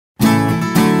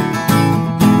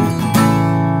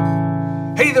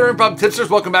Hello Improv Tipsters,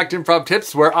 welcome back to Improv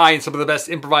Tips, where I and some of the best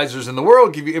improvisers in the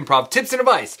world give you improv tips and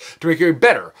advice to make you a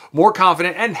better, more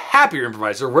confident, and happier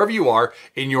improviser wherever you are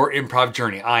in your improv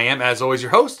journey. I am, as always,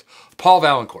 your host, Paul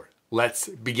Vaillancourt. Let's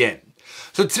begin.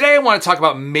 So today I want to talk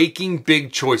about making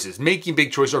big choices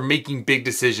or making big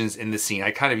decisions in the scene.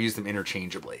 I kind of use them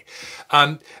interchangeably.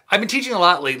 I've been teaching a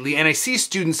lot lately, and I see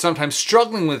students sometimes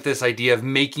struggling with this idea of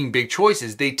making big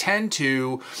choices. They tend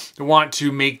to want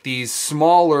to make these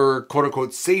smaller, quote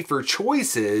unquote, safer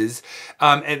choices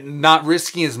and not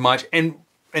risking as much.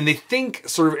 And they think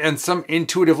sort of on some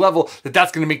intuitive level that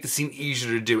that's going to make the scene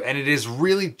easier to do. And it is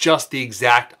really just the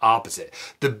exact opposite.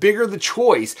 The bigger the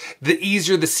choice, the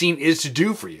easier the scene is to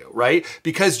do for you, right?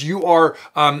 Because you are,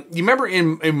 you remember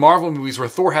in Marvel movies where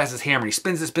Thor has his hammer, he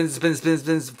spins,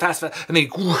 fast, and then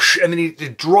whoosh, and then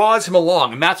it draws him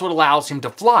along. And that's what allows him to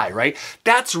fly, right?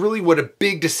 That's really what a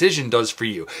big decision does for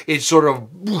you. It sort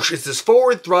of whoosh, it's this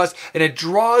forward thrust and it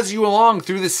draws you along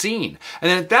through the scene. And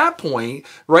then at that point,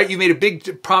 right, you made a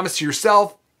big promise to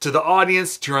yourself, to the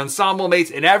audience, to your ensemble mates,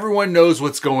 and everyone knows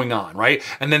what's going on, right?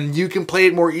 And then you can play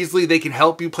it more easily. They can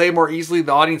help you play it more easily.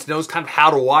 The audience knows kind of how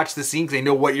to watch the scene because they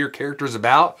know what your character is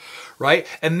about, right?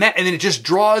 And then it just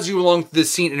draws you along through the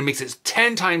scene and it makes it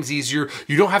 10 times easier.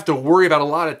 You don't have to worry about a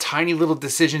lot of tiny little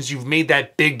decisions. You've made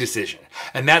that big decision.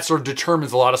 And that sort of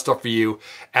determines a lot of stuff for you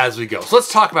as we go. So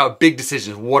let's talk about big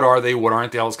decisions. What are they? What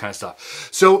aren't they? All this kind of stuff.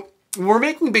 So when we're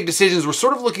making big decisions, we're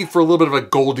sort of looking for a little bit of a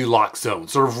Goldilocks zone,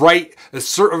 sort of right, a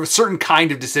certain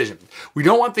kind of decision. We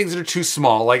don't want things that are too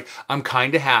small, like I'm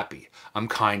kind of happy, I'm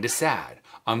kind of sad,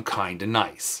 I'm kind of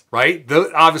nice, right?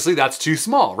 Obviously that's too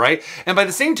small, right? And by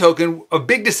the same token, a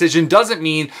big decision doesn't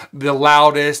mean the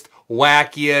loudest,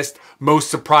 wackiest, most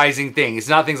surprising thing. It's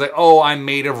not things like, oh, I'm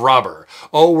made of rubber.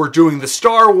 Oh, we're doing the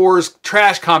Star Wars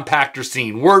trash compactor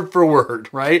scene, word for word,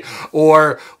 right?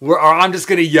 Or I'm just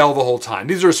going to yell the whole time.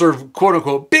 These are sort of quote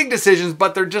unquote big decisions,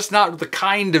 but they're just not the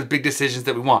kind of big decisions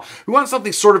that we want. We want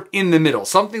something sort of in the middle,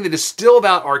 something that is still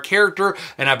about our character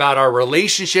and about our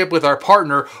relationship with our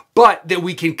partner, but that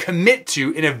we can commit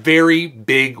to in a very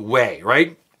big way,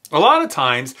 right? A lot of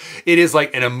times it is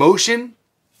like an emotion,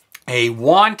 a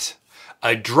want,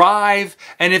 a drive,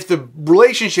 and if the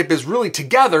relationship is really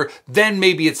together, then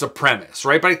maybe it's a premise,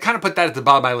 right? But I kind of put that at the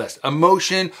bottom of my list.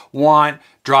 Emotion, want,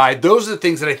 drive, those are the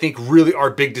things that I think really are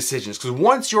big decisions. Because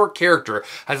once your character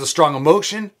has a strong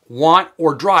emotion, want,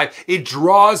 or drive, it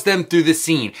draws them through the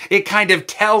scene. It kind of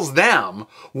tells them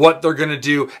what they're going to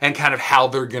do and kind of how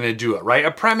they're going to do it, right?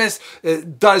 A premise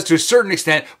does to a certain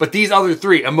extent, but these other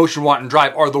three, emotion, want, and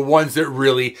drive, are the ones that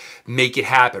really make it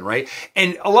happen, right?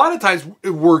 And a lot of times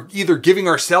we're either giving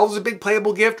ourselves a big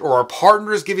playable gift or our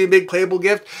partner is giving a big playable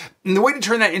gift. And the way to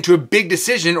turn that into a big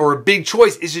decision or a big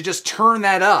choice is to just turn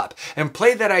that up and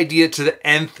play that idea to the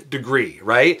nth degree,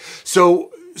 right?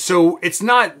 So it's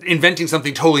not inventing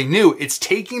something totally new. It's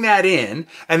taking that in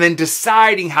and then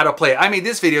deciding how to play it. I made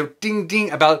this video, ding,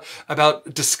 ding, about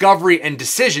discovery and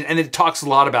decision, and it talks a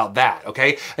lot about that,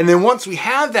 okay? And then once we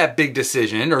have that big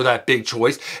decision or that big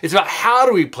choice, it's about how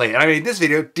do we play it. And I made this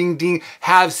video, ding, ding,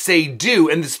 have, say, do,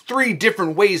 and there's 3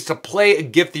 different ways to play a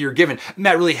gift that you're given, and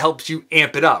that really helps you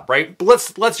amp it up, right?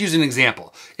 But let's use an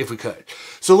example, if we could.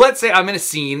 So let's say I'm in a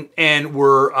scene and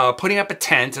we're putting up a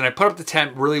tent, and I put up the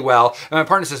tent really well, and my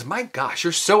partner says, my gosh,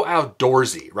 you're so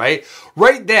outdoorsy, right?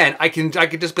 Right then, I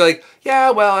could just be like, yeah,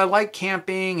 well, I like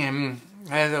camping and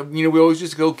you know, we always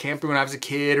used to go camping when I was a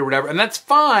kid or whatever, and that's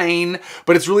fine,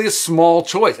 but it's really a small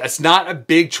choice. That's not a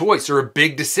big choice or a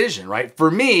big decision, right?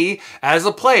 For me, as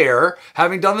a player,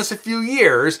 having done this a few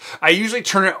years, I usually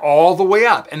turn it all the way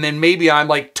up, and then maybe I'm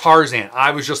like Tarzan.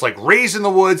 I was just like raised in the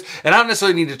woods, and I don't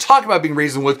necessarily need to talk about being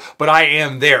raised in the woods, but I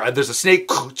am there. There's a snake,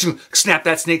 snap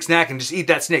that snake snack and just eat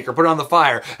that snake or put it on the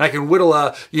fire, and I can whittle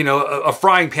a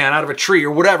frying pan out of a tree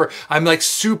or whatever. I'm like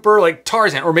super like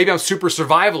Tarzan, or maybe I'm super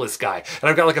survivalist guy. And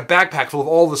I've got like a backpack full of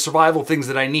all the survival things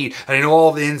that I need. And I know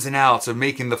all the ins and outs of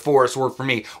making the forest work for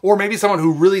me. Or maybe someone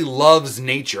who really loves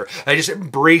nature. I just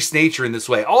embrace nature in this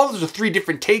way. All of those are 3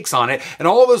 different takes on it. And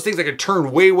all of those things I could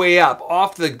turn way, way up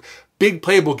off the big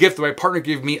playable gift that my partner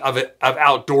gave me of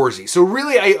outdoorsy. So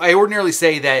really, I ordinarily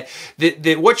say that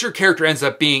what your character ends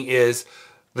up being is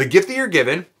the gift that you're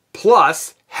given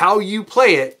plus how you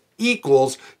play it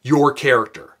equals your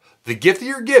character. The gift that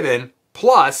you're given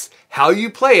plus how you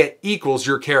play it equals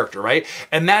your character, right?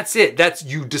 And that's it. That's,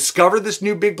 you discover this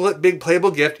new big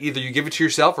playable gift. Either you give it to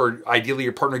yourself or ideally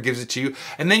your partner gives it to you,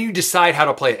 and then you decide how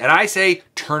to play it. And I say,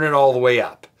 turn it all the way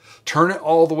up. Turn it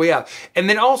all the way up. And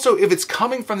then also, if it's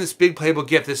coming from this big playable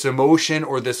gift, this emotion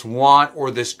or this want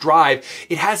or this drive,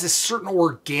 it has a certain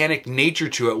organic nature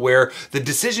to it where the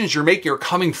decisions you're making are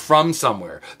coming from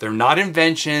somewhere. They're not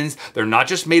inventions. They're not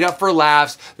just made up for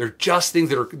laughs. They're just things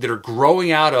that are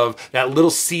growing out of that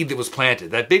little seed that was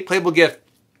planted. That big playable gift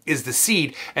is the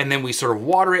seed, and then we sort of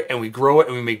water it and we grow it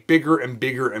and we make bigger and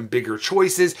bigger and bigger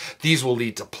choices. These will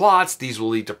lead to plots, these will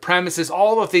lead to premises,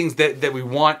 all the things that we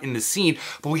want in the scene,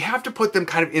 but we have to put them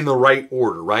kind of in the right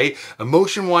order, right?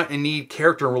 Emotion, want, and need,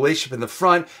 character, and relationship in the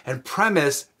front, and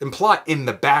premise and plot in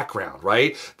the background,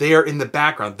 right? They are in the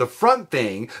background. The front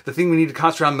thing, the thing we need to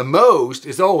concentrate on the most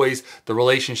is always the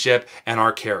relationship and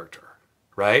our character.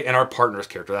 Right? And our partner's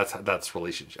character, that's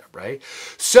relationship, right?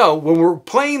 So when we're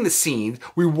playing the scene,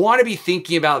 we want to be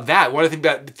thinking about that. We want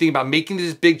to think about making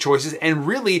these big choices, and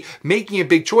really making a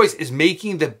big choice is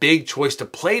making the big choice to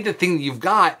play the thing that you've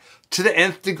got to the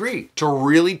nth degree, to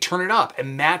really turn it up.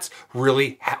 And that's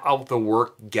really how the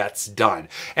work gets done.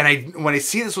 And when I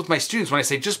see this with my students, when I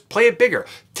say, just play it bigger,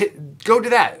 go to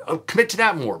that, commit to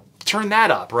that more, turn that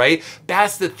up, right?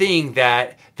 That's the thing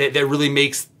that really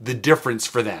makes the difference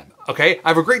for them. Okay, I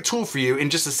have a great tool for you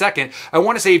in just a second. I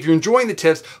want to say, if you're enjoying the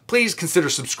tips, please consider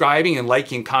subscribing and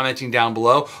liking and commenting down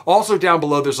below. Also down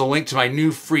below, there's a link to my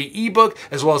new free ebook,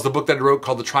 as well as the book that I wrote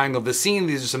called The Triangle of the Scene.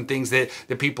 These are some things that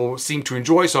people seem to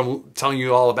enjoy, so I'm telling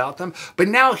you all about them. But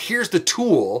now here's the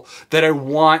tool that I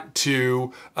want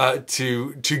to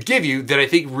give you that I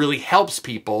think really helps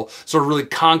people sort of really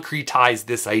concretize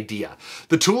this idea.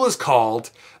 The tool is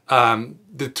called, Here's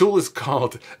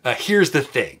the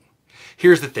Thing.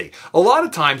 Here's the thing. A lot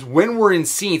of times when we're in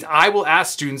scenes, I will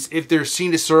ask students if their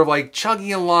scene is sort of like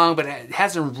chugging along, but it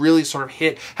hasn't really sort of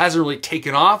hit, hasn't really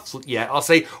taken off yet. I'll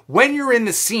say, when you're in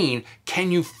the scene,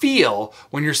 can you feel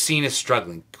when your scene is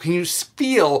struggling? Can you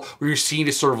feel when your scene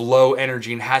is sort of low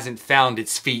energy and hasn't found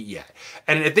its feet yet?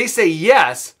 And if they say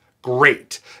yes,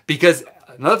 great. Because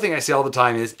another thing I say all the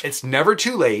time is, it's never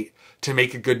too late to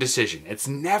make a good decision. It's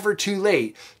never too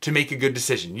late to make a good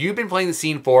decision. You've been playing the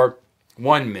scene for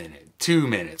 1 minute, 2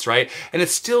 minutes, right? And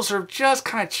it's still sort of just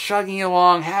kind of chugging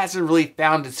along, hasn't really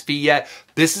found its feet yet.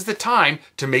 This is the time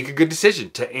to make a good decision,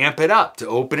 to amp it up, to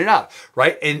open it up,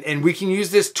 right? And we can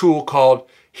use this tool called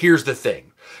Here's the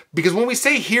Thing. Because when we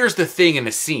say here's the thing in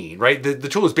a scene, right, the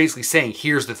tool is basically saying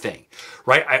here's the thing,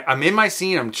 right? I'm in my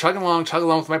scene, I'm chugging along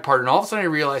with my partner, and all of a sudden I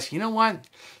realize, you know what?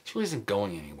 This really isn't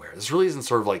going anywhere. This really isn't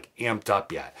sort of like amped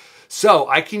up yet. So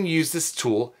I can use this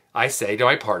tool. I say to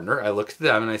my partner, I look at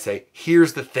them and I say,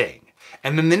 here's the thing.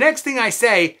 And then the next thing I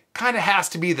say kind of has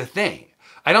to be the thing.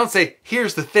 I don't say,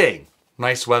 here's the thing.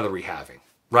 Nice weather we're having,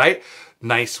 right?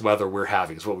 Nice weather we're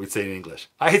having is what we'd say in English.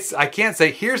 I can't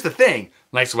say, here's the thing.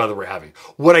 Nice weather we're having.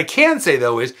 What I can say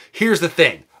though is, here's the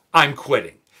thing. I'm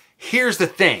quitting. Here's the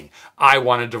thing. I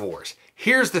want a divorce.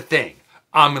 Here's the thing.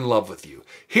 I'm in love with you.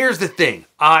 Here's the thing.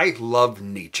 I love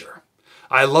nature.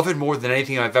 I love it more than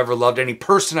anything I've ever loved, any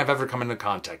person I've ever come into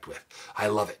contact with. I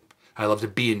love it. I love to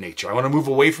be in nature. I want to move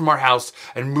away from our house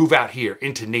and move out here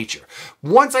into nature.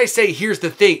 Once I say, here's the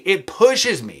thing, it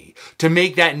pushes me to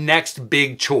make that next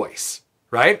big choice,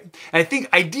 right? And I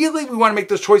think ideally we want to make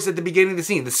those choices at the beginning of the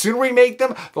scene. The sooner we make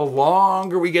them, the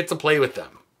longer we get to play with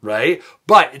them, right?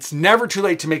 But it's never too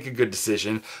late to make a good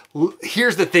decision.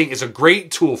 Here's the Thing is a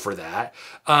great tool for that.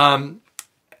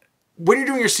 When you're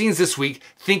doing your scenes this week,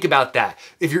 think about that.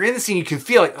 If you're in the scene, you can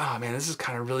feel like, oh man, this is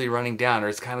kind of really running down, or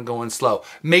it's kind of going slow.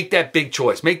 Make that big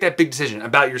choice. Make that big decision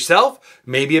about yourself,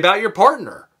 maybe about your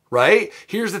partner, right?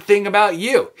 Here's the thing about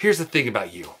you. Here's the thing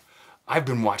about you. I've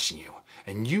been watching you,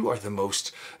 and you are the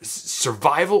most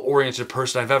survival-oriented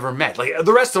person I've ever met. Like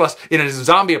the rest of us in a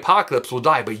zombie apocalypse will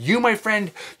die, but you, my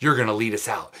friend, you're going to lead us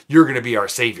out. You're going to be our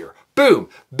savior. Boom.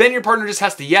 Then your partner just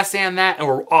has to yes and that, and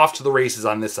we're off to the races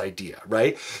on this idea,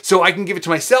 right? So I can give it to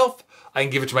myself, I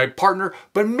can give it to my partner,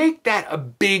 but make that a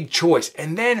big choice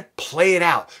and then play it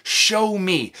out. Show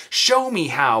me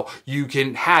how you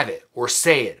can have it or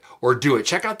say it or do it.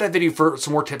 Check out that video for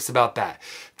some more tips about that.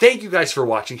 Thank you guys for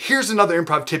watching. Here's another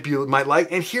improv tip you might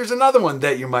like, and here's another one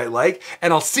that you might like,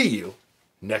 and I'll see you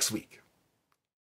next week.